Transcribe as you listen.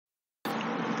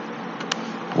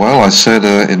Well, I said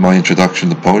in my introduction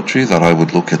to poetry that I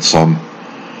would look at some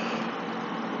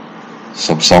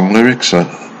song lyrics that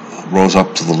rose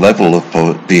up to the level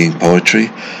of being poetry,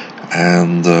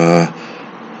 and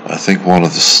I think one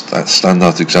of the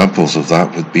standout examples of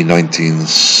that would be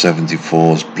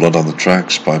 1974's Blood on the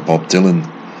Tracks by Bob Dylan.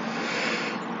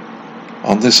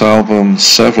 On this album,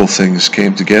 several things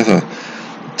came together.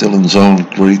 Dylan's own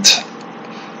great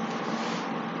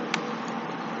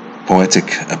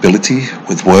poetic ability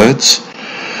with words,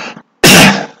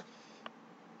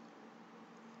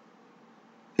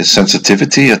 his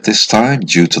sensitivity at this time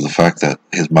due to the fact that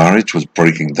his marriage was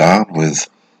breaking down with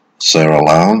Sarah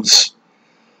Lowndes,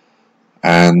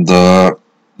 and the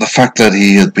fact that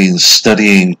he had been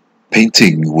studying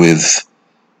painting with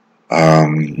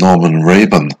Norman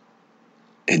Rabin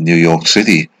in New York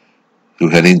City, who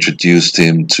had introduced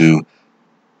him to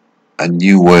a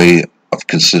new way of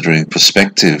considering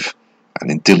perspective, and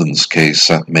in Dylan's case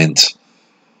that meant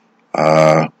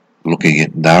looking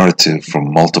at narrative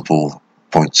from multiple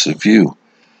points of view.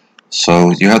 So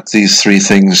you had these three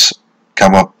things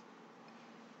come up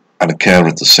and occur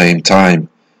at the same time.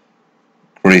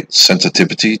 Great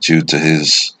sensitivity due to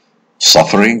his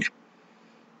suffering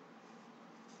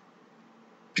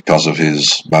because of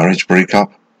his marriage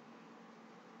breakup.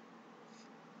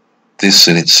 This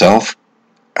in itself,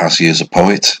 as he is a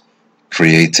poet,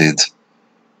 created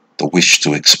the wish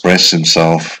to express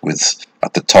himself with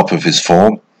at the top of his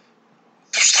form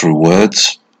through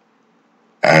words,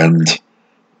 and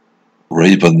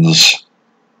Rabin's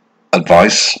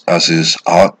advice as his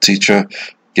art teacher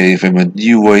gave him a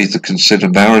new way to consider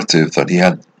narrative that he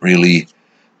hadn't really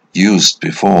used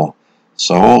before.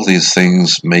 So all these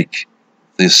things make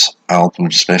this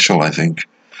album special, I think.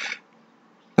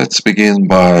 Let's begin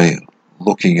by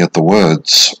looking at the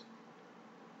words.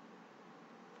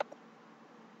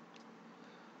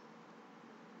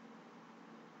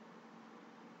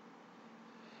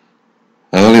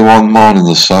 Early one morning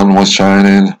the sun was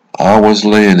shining, I was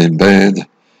laying in bed,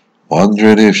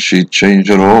 wondering if she'd change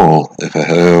at all, if her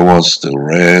hair was still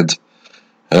red.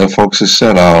 Her folks had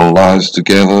said our lives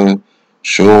together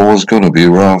sure was gonna be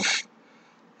rough.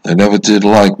 They never did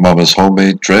like Mama's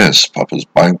homemade dress, Papa's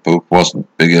bank book wasn't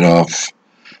big enough.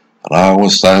 And I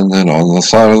was standing on the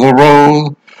side of the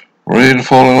road, rain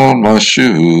falling on my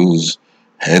shoes,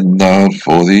 heading out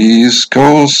for the East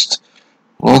Coast.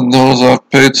 Lord knows I've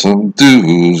paid some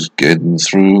dues, getting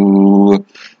through,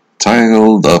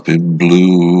 tangled up in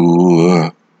blue.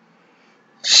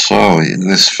 So in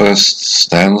this first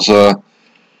stanza,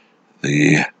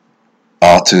 the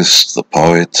artist, the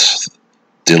poet,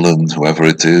 Dylan, whoever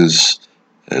it is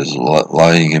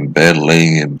laying in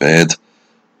bed,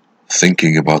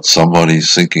 thinking about somebody,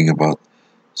 thinking about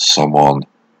someone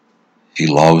he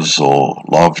loves or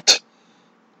loved.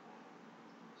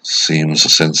 There seems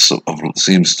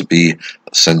to be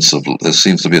a sense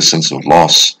of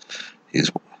loss. He's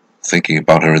thinking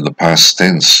about her in the past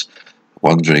tense,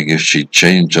 wondering if she'd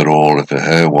change at all, if her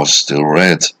hair was still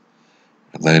red.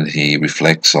 And then he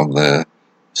reflects on their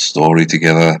story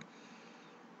together.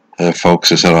 Her folks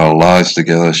had said our lives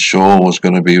together sure was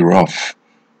going to be rough.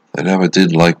 They never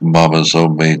did like Mama's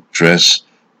homemade dress.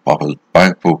 Papa's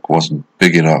bank book wasn't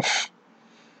big enough.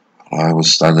 I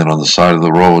was standing on the side of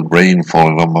the road, rain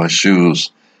falling on my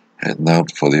shoes, heading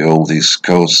out for the old East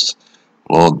Coast.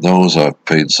 Lord knows I've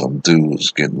paid some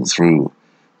dues, getting through,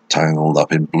 tangled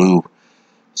up in blue.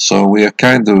 So we are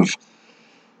kind of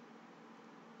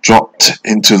dropped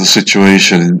into the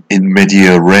situation in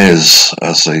media res,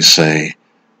 as they say.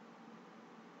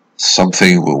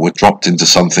 We're dropped into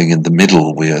something in the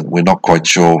middle. We're not quite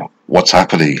sure what's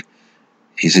happening.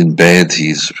 He's in bed,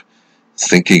 he's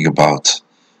thinking about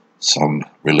some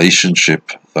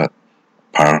relationship that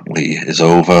apparently is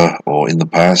over or in the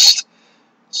past.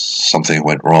 Something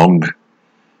went wrong.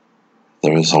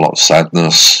 There is a lot of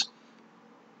sadness,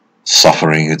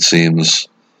 suffering, it seems.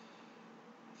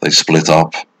 They split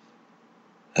up.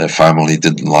 Her family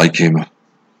didn't like him.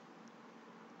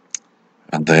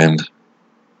 And then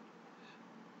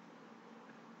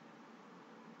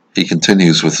he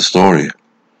continues with the story.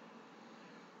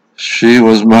 She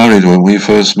was married when we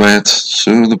first met,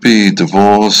 soon to be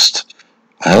divorced.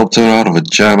 I helped her out of a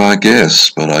jam, I guess,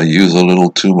 but I used a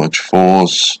little too much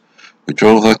force. We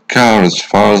drove that car as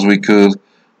far as we could,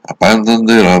 abandoned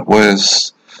it out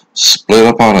west, split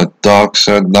up on a dark,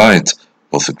 sad night,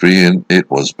 both agreeing it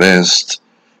was best.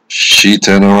 She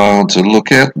turned around to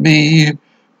look at me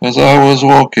as I was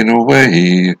walking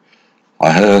away.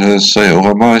 I heard her say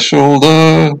over my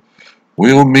shoulder,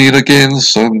 we'll meet again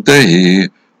someday.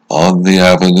 On the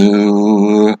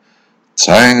avenue,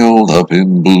 tangled up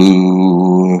in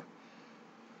blue.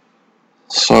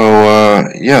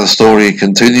 yeah, the story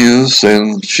continues,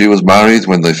 and she was married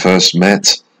when they first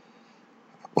met.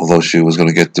 Although she was going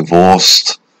to get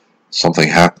divorced, something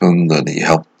happened, and he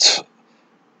helped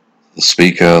the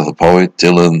speaker, the poet,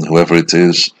 Dylan, whoever it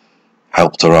is,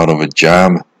 helped her out of a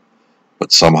jam,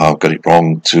 but somehow got it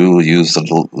wrong too, used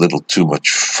a little too much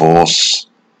force.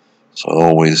 So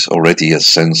always already a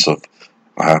sense of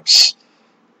perhaps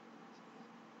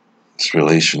this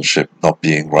relationship not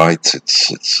being right.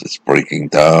 It's breaking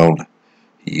down.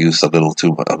 He used a little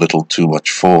too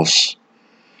much force.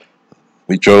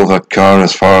 We drove that car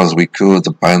as far as we could,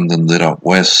 abandoned it out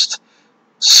west,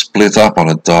 split up on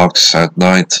a dark, sad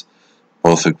night,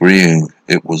 both agreeing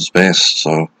it was best.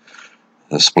 So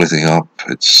the splitting up,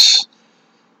 there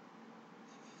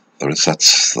is that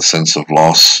the sense of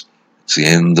loss. It's the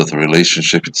end of the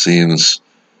relationship, it seems.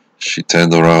 She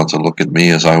turned around to look at me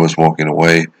as I was walking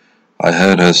away. I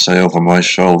heard her say over my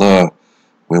shoulder,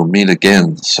 "We'll meet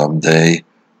again someday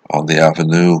on the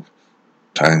avenue,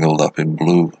 tangled up in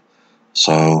blue."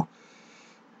 So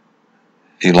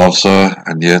he loves her,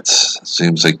 and yet it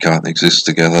seems they can't exist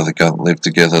together, they can't live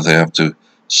together, they have to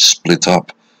split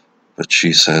up. But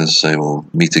she says they will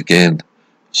meet again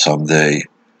someday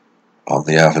on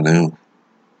the avenue.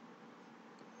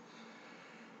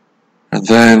 And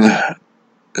then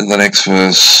in the next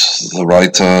verse, the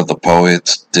writer, the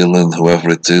poet, Dylan,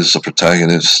 whoever it is, the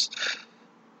protagonist,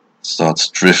 starts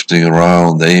drifting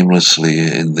around aimlessly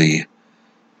in the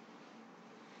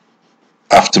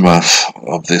aftermath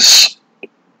of this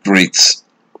great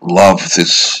love,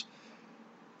 this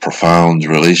profound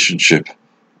relationship,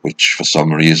 which for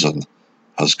some reason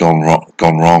has gone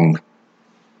wrong.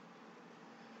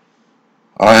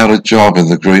 I had a job in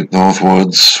the Great North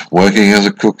Woods, working as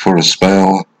a cook for a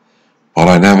spell, but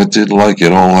I never did like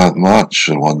it all that much,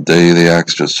 and one day the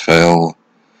axe just fell.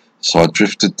 So I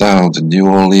drifted down to New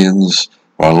Orleans,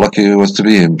 where lucky was to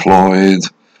be employed,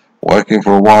 working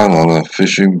for a while on a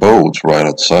fishing boat right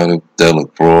outside of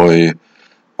Allegory.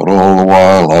 But all the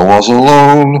while I was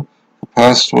alone, the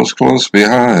past was close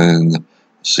behind.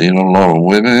 I've seen a lot of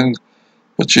women,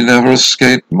 but she never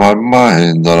escaped my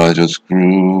mind, and I just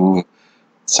grew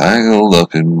tangled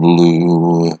up in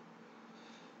blue.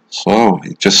 So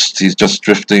he's just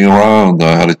drifting around.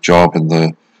 I had a job in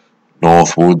the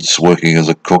North Woods working as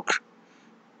a cook,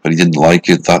 but he didn't like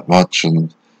it that much,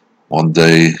 and one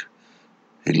day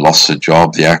he lost the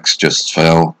job, the axe just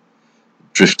fell,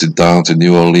 drifted down to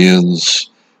New Orleans,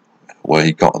 where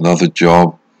he got another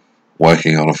job,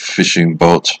 working on a fishing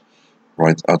boat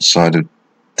right outside of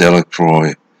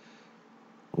Delacroix.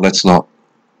 Let's not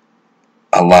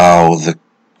allow the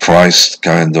Christ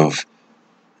kind of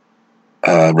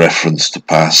reference to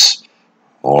pass,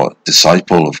 or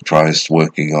disciple of Christ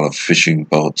working on a fishing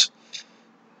boat.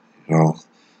 You know,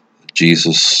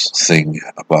 Jesus thing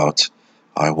about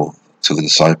to the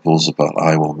disciples about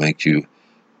I will make you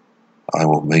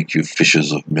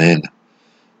fishers of men.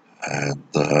 And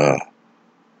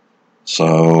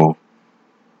so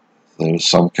there's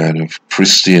some kind of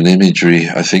Christian imagery,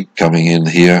 I think, coming in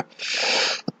here.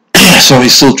 So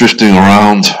he's still drifting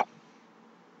around,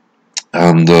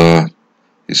 and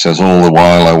he says, all the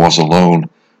while I was alone,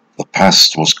 the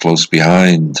past was close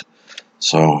behind.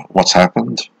 So what's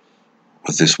happened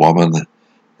with this woman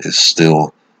is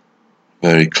still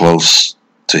very close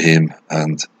to him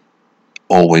and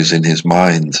always in his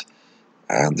mind,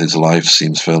 and his life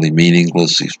seems fairly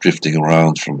meaningless. He's drifting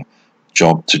around from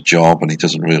job to job, and he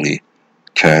doesn't really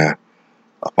care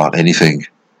about anything.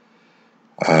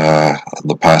 And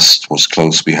the past was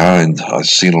close behind. I've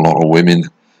seen a lot of women,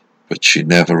 but she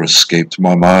never escaped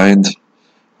my mind,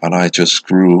 and I just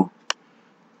grew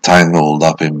tangled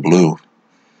up in blue.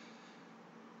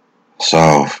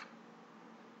 So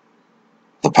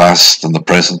the past and the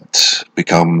present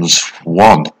becomes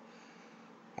one,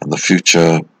 and the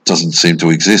future doesn't seem to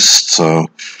exist. So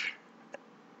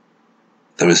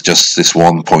there is just this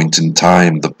one point in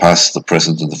time, the past, the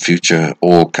present, and the future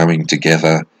all coming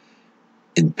together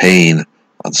in pain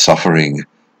and suffering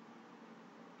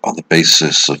on the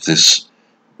basis of this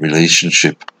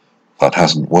relationship that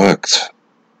hasn't worked.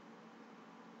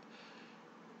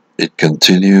 It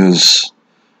continues.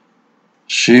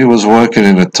 She was working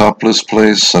in a topless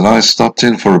place, and I stopped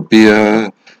in for a beer.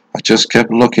 I just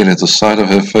kept looking at the side of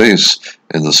her face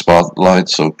in the spotlight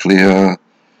so clear.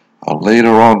 And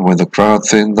later on, when the crowd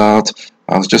thinned out,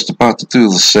 I was just about to do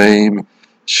the same.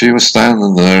 She was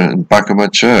standing there in the back of my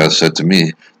chair, said to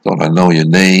me, "Don't I know your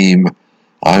name?"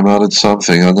 I muttered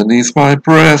something underneath my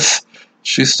breath.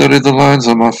 She studied the lines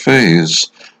on my face.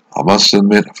 I must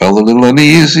admit, I felt a little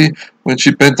uneasy when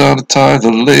she bent down to tie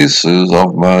the laces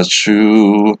of my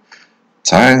shoe.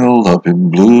 tangled up in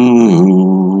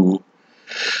blue.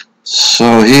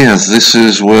 So here, this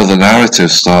is where the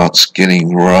narrative starts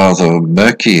getting rather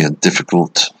murky and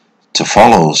difficult to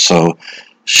follow. So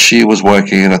she was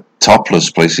working in a topless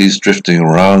place. He's drifting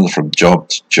around from job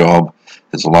to job,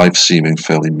 his life seeming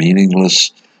fairly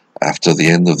meaningless after the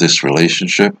end of this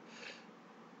relationship.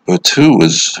 But who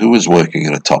is working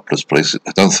in a topless place?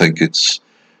 I don't think it's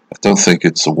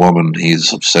a woman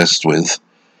he's obsessed with.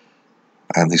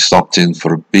 And he stopped in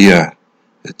for a beer.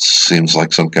 It seems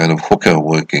like some kind of hooker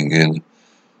working in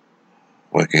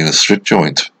a strip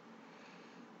joint.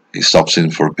 He stops in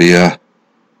for a beer.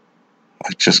 I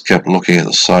just kept looking at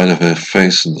the side of her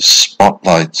face, and the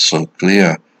spotlight's so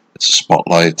clear. It's a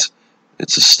spotlight.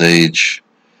 It's a stage.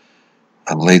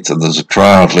 And later, there's a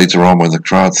crowd. Later on, when the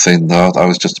crowd thinned out, I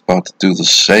was just about to do the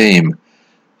same.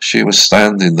 She was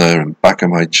standing there in the back of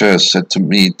my chair, said to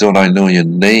me, "Don't I know your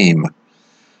name?"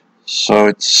 So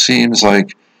it seems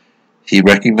like he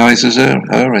recognizes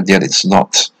her, and yet it's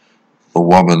not the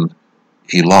woman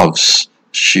he loves.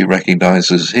 She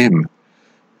recognizes him,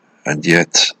 and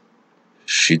yet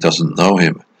she doesn't know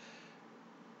him.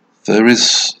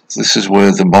 This is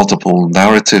where the multiple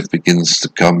narrative begins to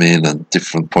come in, and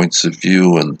different points of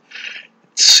view, and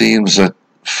it seems that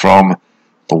from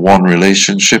the one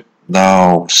relationship,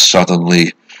 now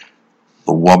suddenly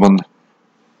the woman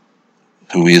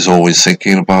who he is always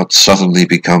thinking about suddenly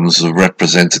becomes a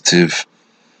representative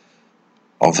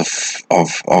of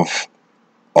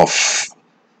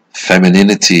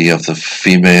femininity, of the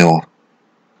female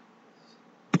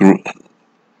group,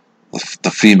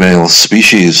 the female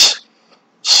species.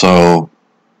 So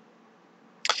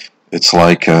it's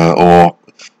like, or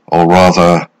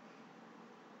rather,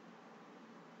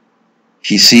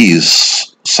 he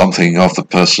sees something of the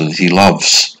person he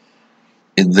loves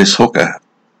in this hooker,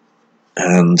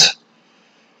 and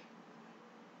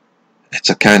it's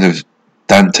a kind of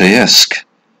Dante-esque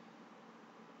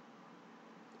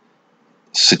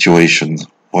situation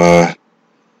where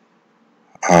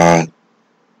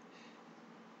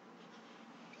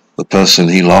the person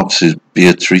he loves, is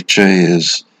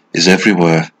Beatrice, is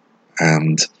everywhere,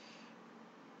 and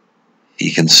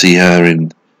he can see her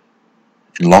in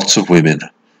lots of women,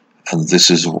 and this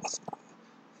is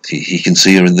he can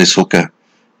see her in this hooker.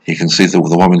 He can see the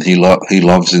woman he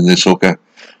loves in this hooker,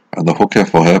 and the hooker,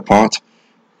 for her part,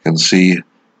 can see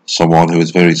someone who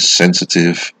is very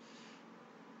sensitive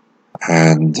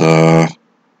and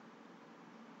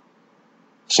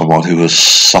someone who has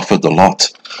suffered a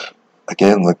lot.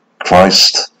 Again, the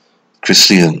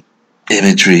Christian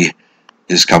imagery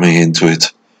is coming into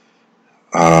it.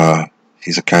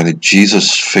 He's a kind of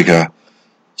Jesus figure,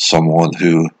 someone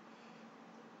who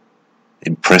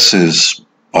impresses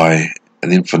by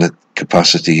an infinite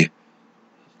capacity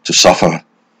to suffer,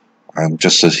 and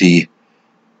just as he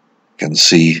can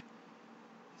see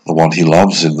the one he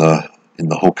loves in the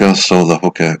hooker, so the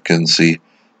hooker can see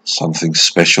something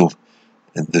special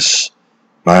in this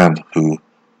man who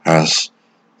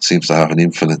seems to have an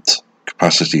infinite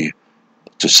capacity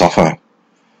to suffer.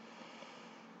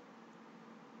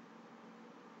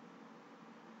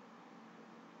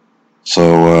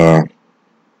 So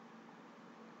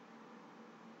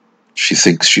she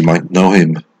thinks she might know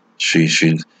him.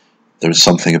 There is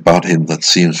something about him that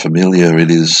seems familiar.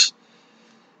 It is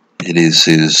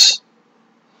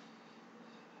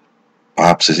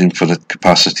perhaps his infinite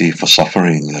capacity for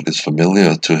suffering that is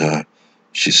familiar to her.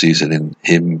 She sees it in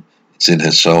him, it's in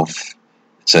herself,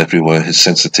 it's everywhere. His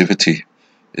sensitivity,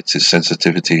 it's his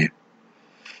sensitivity.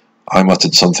 I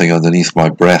muttered something underneath my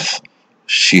breath.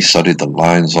 She studied the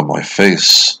lines on my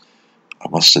face. I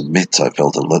must admit I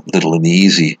felt a little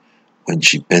uneasy when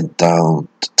she bent down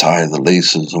to tie the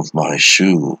laces of my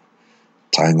shoe.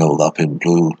 Tangled Up in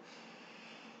Blue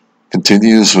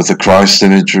continues with the Christ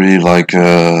imagery, like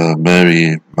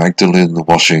Mary Magdalene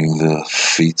washing the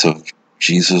feet of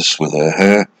Jesus with her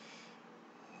hair.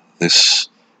 This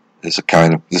is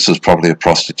probably a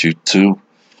prostitute too,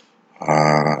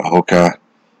 a hooker.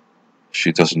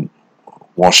 She doesn't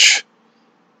wash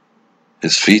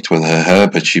his feet with her hair,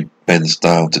 but she bends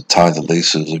down to tie the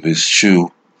laces of his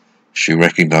shoe. She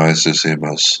recognizes him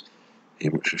as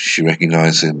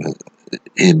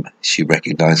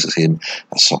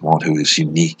someone who is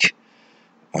unique,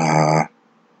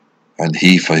 and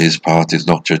he, for his part, is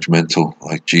not judgmental,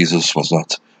 like Jesus was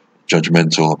not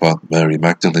judgmental about Mary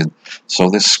Magdalene. So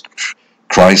this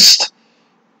Christ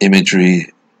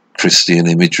imagery, Christian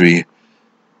imagery,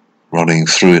 running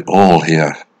through it all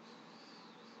here.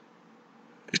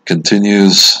 It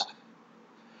continues.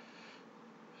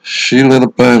 She lit a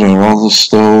burner on the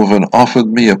stove and offered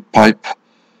me a pipe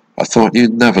I thought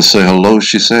you'd never say hello,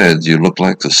 she said. You look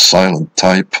like the silent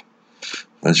type.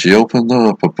 And she opened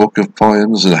up a book of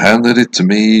poems and handed it to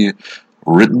me,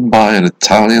 written by an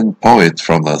Italian poet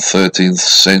from the 13th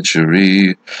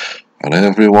century. And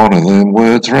every one of them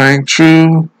words rang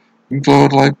true and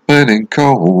glowed like burning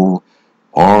coal,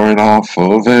 pouring off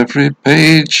of every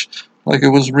page like it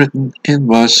was written in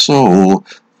my soul.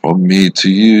 From me to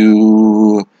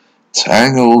you,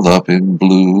 tangled up in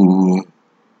blue.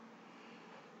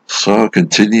 So it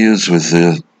continues with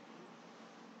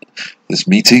this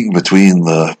meeting between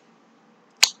the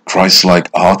Christ-like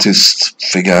artist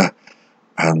figure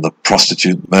and the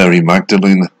prostitute Mary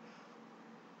Magdalene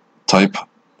type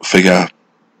figure,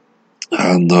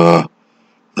 and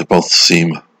they both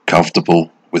seem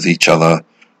comfortable with each other.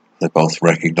 They both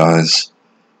recognize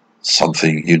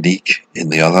something unique in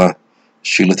the other.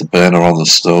 She lit a burner on the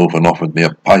stove and offered me a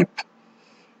pipe.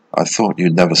 I thought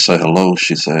you'd never say hello,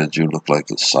 she said. You look like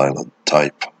the silent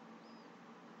type.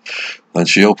 Then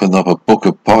she opened up a book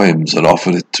of poems and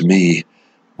offered it to me,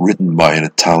 written by an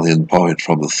Italian poet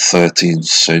from the 13th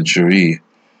century.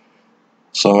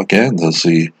 So again,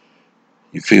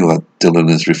 you feel that Dylan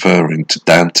is referring to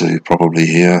Dante probably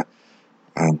here,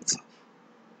 and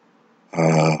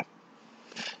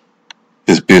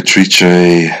is Beatrice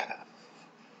a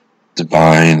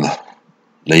divine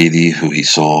lady who he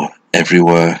saw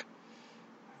everywhere,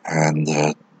 and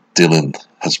Dylan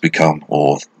has become,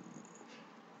 or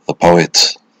the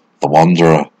poet, the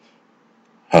wanderer,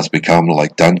 has become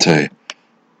like Dante,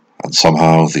 and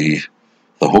somehow the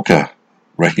hooker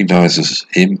recognizes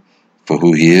him for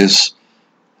who he is,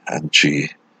 and she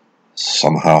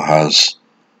somehow has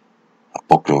a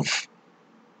book of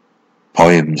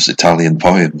poems, Italian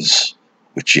poems,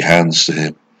 which she hands to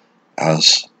him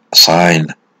as a sign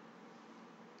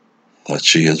that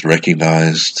she has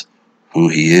recognized who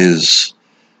he is,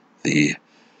 the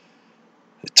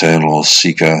eternal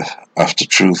seeker after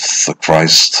truth, the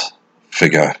Christ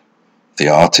figure, the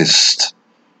artist,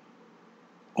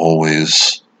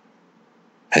 always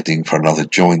heading for another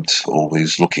joint,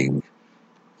 always looking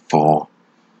for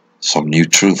some new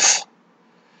truth.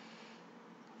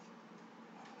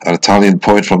 An Italian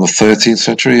poet from the 13th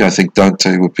century, I think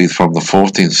Dante would be from the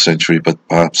 14th century, but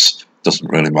perhaps doesn't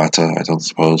really matter. I don't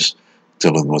suppose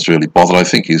Dylan was really bothered. I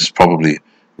think he's probably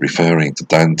referring to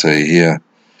Dante here.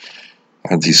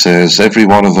 And he says, every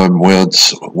one of them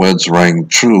words rang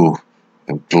true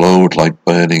and glowed like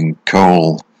burning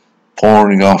coal,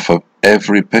 pouring off of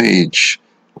every page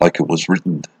like it was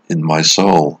written in my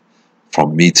soul.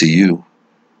 From me to you,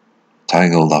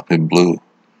 tangled up in blue.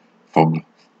 From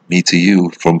me to you,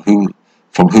 from who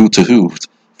to who?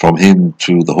 From him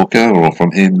to the hooker, or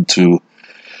from him to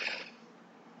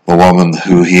the woman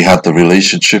who he had the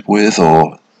relationship with,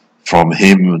 or from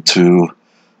him to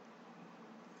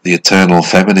the eternal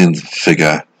feminine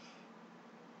figure.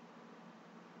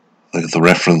 The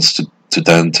reference to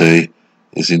Dante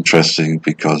is interesting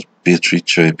because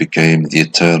Beatrice became the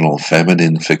eternal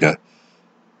feminine figure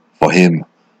for him,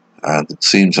 and it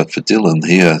seems that for Dylan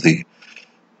here, the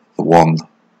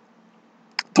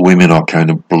women are kind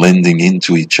of blending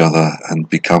into each other and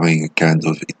becoming a kind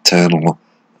of eternal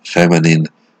feminine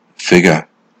figure.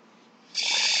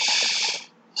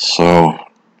 So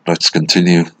let's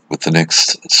continue with the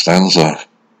next stanza.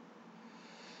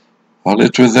 I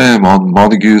lived with them on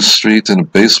Montague Street in a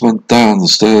basement down the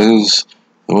stairs.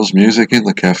 There was music in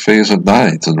the cafes at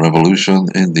night and revolution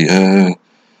in the air.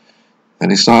 Then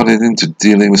he started into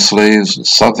dealing with slaves, and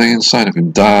something inside of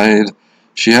him died.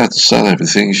 She had to sell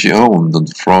everything she owned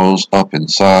and froze up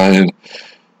inside.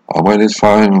 And when it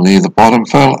finally the bottom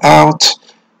fell out,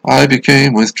 I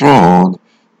became withdrawn.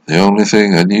 The only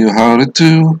thing I knew how to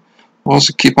do was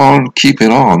to keep on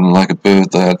keeping on like a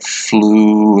bird that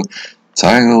flew,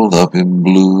 tangled up in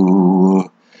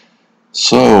blue.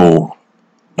 So,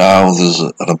 now there's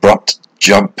an abrupt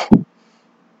jump.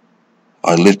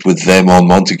 I lived with them on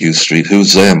Montague Street.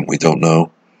 Who's them? We don't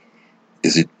know.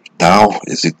 Is it now?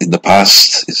 Is it in the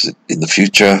past? Is it in the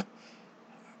future?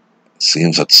 It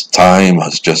seems that time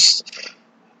has just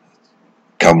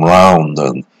come round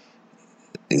and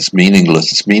it's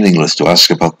meaningless. It's meaningless to ask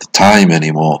about the time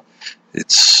anymore.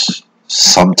 It's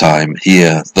sometime,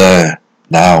 here, there,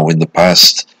 now, in the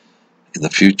past, in the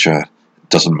future. It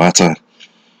doesn't matter.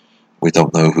 We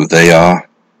don't know who they are.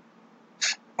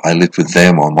 I lived with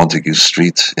them on Montague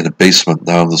Street in a basement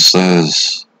down the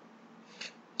stairs.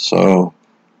 So,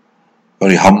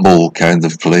 very humble kind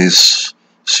of place,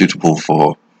 suitable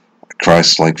for a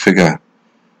Christ-like figure.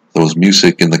 There was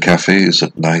music in the cafes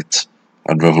at night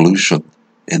and revolution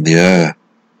in the air.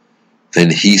 Then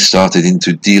he started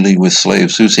into dealing with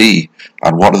slaves. Who's he?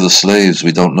 And what are the slaves?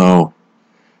 We don't know.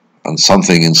 And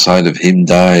something inside of him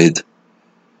died.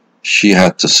 She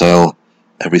had to sell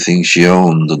everything she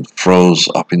owned and froze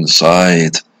up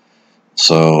inside.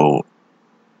 So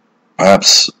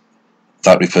perhaps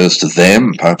that refers to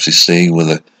them. Perhaps he's staying with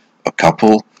a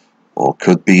couple. Or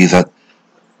could be that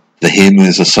the him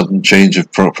is a sudden change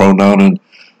of pronoun, and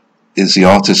is the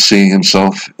artist seeing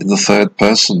himself in the third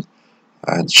person,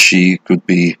 and she could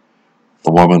be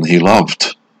the woman he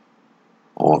loved,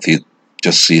 or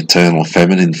just the eternal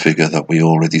feminine figure that we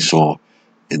already saw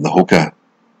in the hooker.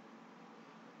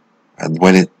 And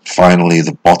when it finally,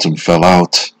 the bottom fell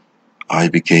out, I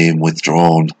became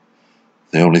withdrawn.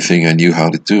 The only thing I knew how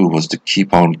to do was to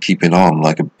keep on keeping on,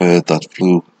 like a bird that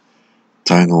flew,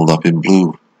 tangled up in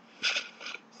blue.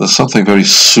 There's something very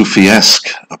Sufi-esque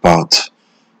about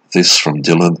this from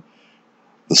Dylan.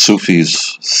 The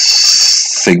Sufis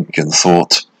think and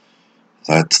thought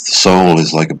that the soul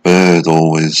is like a bird,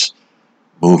 always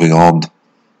moving on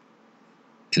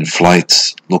in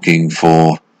flight, looking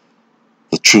for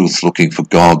the truth, looking for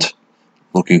God,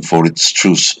 looking for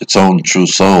its own true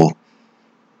soul,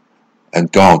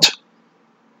 and God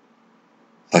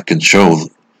that can show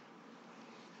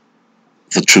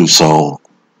the true soul.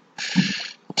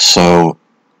 So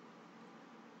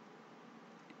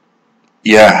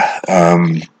yeah,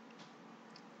 the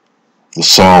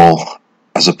soul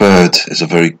as a bird is a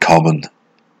very common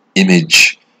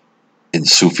image in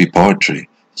Sufi poetry.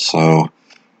 So it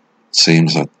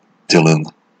seems that Dylan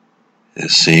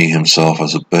is seeing himself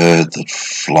as a bird that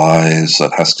flies,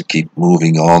 that has to keep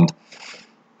moving on.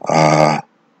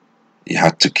 He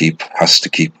has to keep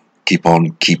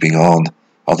on keeping on.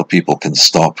 Other people can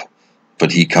stop,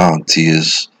 but he can't. He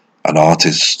is an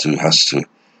artist who has to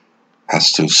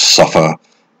suffer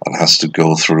and has to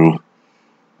go through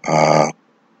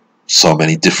so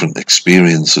many different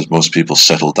experiences. Most people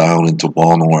settle down into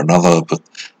one or another, but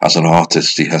as an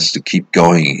artist he has to keep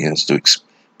going. He has to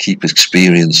keep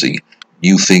experiencing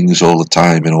new things all the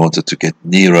time in order to get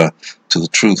nearer to the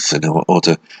truth, in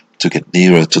order to get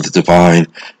nearer to the divine,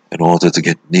 in order to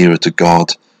get nearer to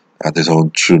God and his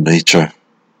own true nature.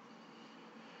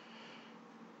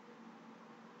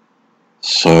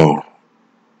 So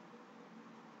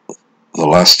the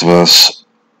last verse,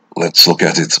 let's look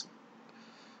at it.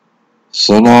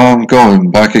 So now I'm going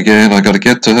back again, I gotta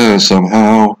get to her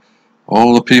somehow.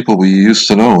 All the people we used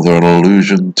to know, they're an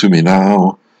illusion to me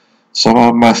now. Some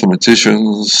are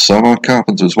mathematicians, some are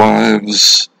carpenters'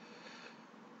 wives.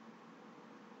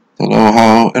 Don't know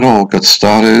how it all got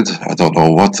started, I don't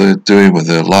know what they're doing with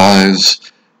their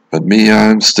lives, but me,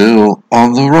 I'm still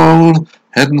on the road,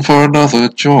 heading for another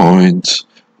joint.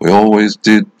 We always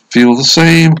did feel the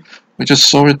same, we just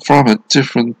saw it from a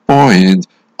different point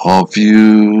of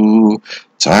view,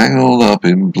 tangled up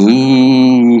in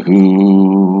blue.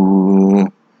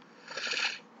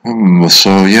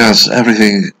 So yes,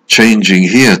 everything changing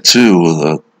here too,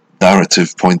 the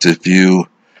narrative point of view,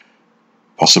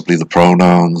 possibly the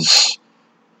pronouns.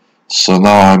 So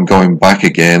now I'm going back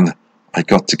again, I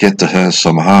got to get to her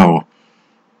somehow.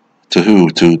 To who?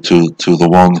 To the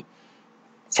one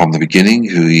from the beginning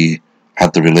who he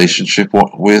had the relationship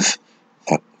with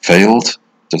that failed?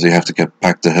 Does he have to get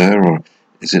back to her, or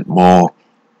is it more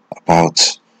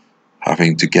about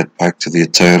having to get back to the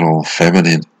eternal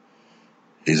feminine?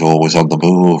 He's always on the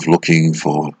move, looking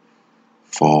for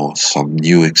some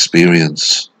new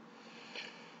experience.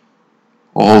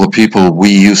 All the people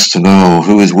we used to know,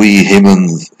 who is we? Him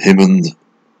and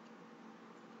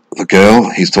the girl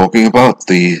he's talking about,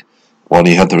 the one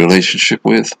he had the relationship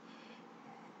with.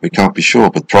 We can't be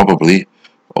sure, but probably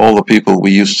all the people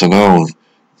we used to know,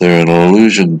 they're an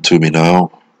illusion to me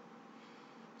now.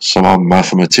 Some are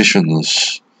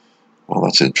mathematicians. Well,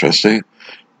 that's interesting.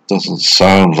 Doesn't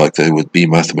sound like they would be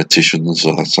mathematicians,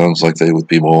 or that sounds like they would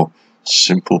be more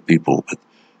simple people. But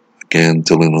again,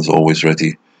 Dylan was always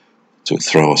ready to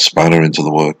throw a spanner into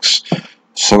the works.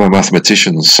 Some are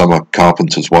mathematicians, some are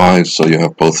carpenters' wives, so you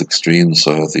have both extremes,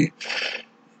 the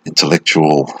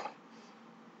intellectual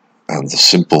and the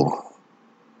simple,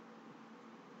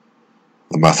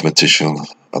 the mathematician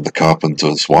and the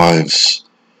carpenter's wives.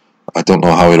 I don't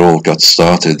know how it all got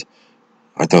started.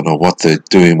 I don't know what they're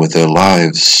doing with their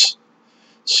lives.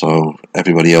 So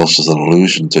everybody else is an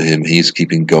illusion to him. He's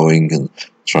keeping going and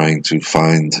trying to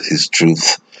find his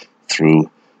truth through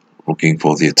looking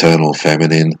for the eternal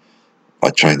feminine, by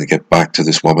trying to get back to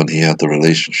this woman he had the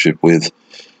relationship with.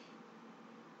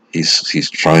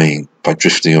 He's trying, by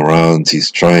drifting around,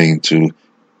 he's trying to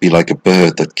be like a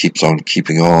bird that keeps on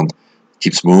keeping on,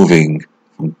 keeps moving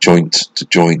from joint to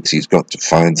joint. He's got to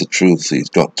find the truth. He's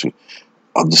got to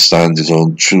understand his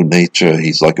own true nature.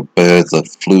 He's like a bird that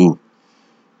flew,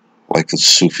 like a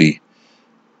Sufi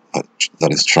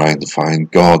that is trying to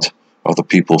find God. Other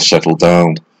people settle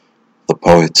down. The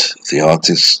poet, the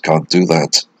artist can't do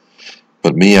that.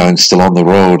 But me, I'm still on the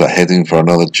road, heading for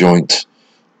another joint.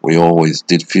 We always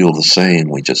did feel the same,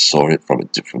 we just saw it from a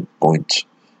different point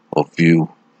of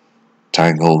view,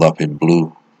 tangled up in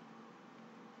blue.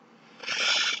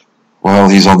 Well,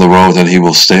 he's on the road and he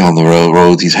will stay on the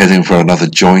road. He's heading for another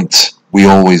joint. We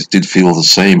always did feel the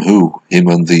same. Who? Him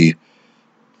and the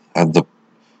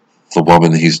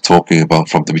woman he's talking about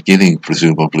from the beginning,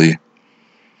 presumably.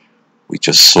 We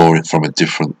just saw it from a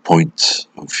different point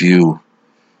of view.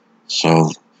 So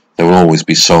there will always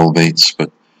be soulmates,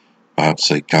 but perhaps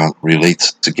they can't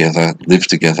relate together, live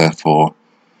together for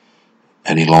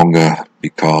any longer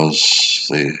because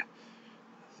they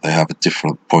have a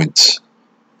different point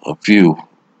of view.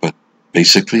 But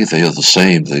basically they are the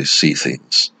same. They see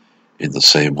things in the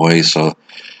same way. So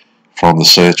from the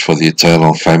search for the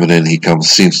eternal feminine, he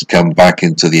seems to come back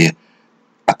at the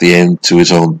end to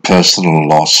his own personal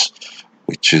loss,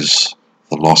 which is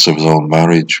the loss of his own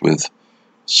marriage with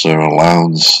Sarah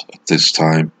Lowndes at this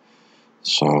time.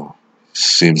 So it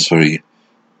seems very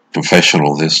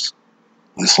confessional, this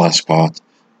last part,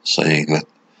 saying that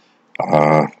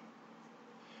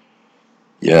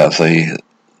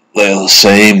they're the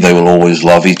same, they will always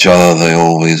love each other, they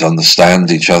always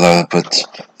understand each other, but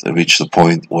they reach the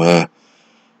point where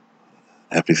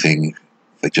everything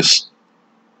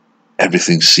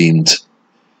seemed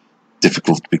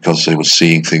difficult because they were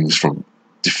seeing things from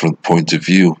different point of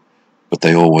view, but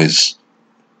they always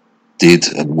did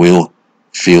and will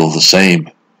feel the same.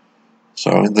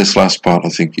 So in this last part, I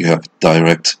think you have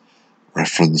direct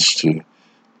reference to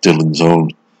Dylan's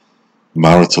own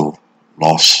marital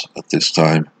loss at this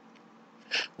time.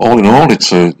 All in all,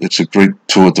 it's a great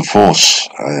tour de force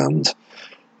and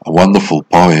a wonderful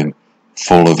poem,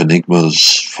 full of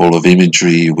enigmas, full of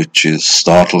imagery which is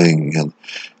startling, and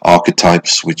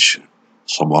archetypes which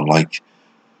someone like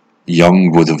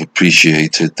Young would have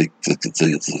appreciated,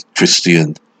 the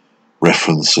Christian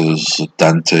references,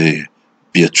 Dante,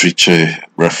 Beatrice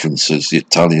references, the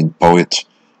Italian poet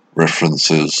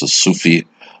references, the Sufi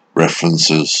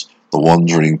references, the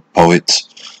wandering poet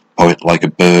like a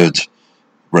bird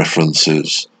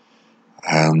references,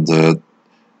 and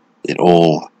it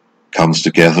all comes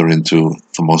together into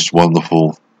the most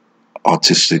wonderful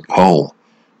artistic whole.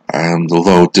 And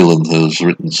although Dylan has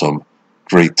written some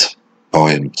great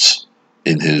poems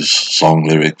in his song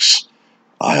lyrics,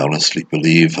 I honestly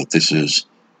believe that this is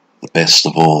the best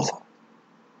of all.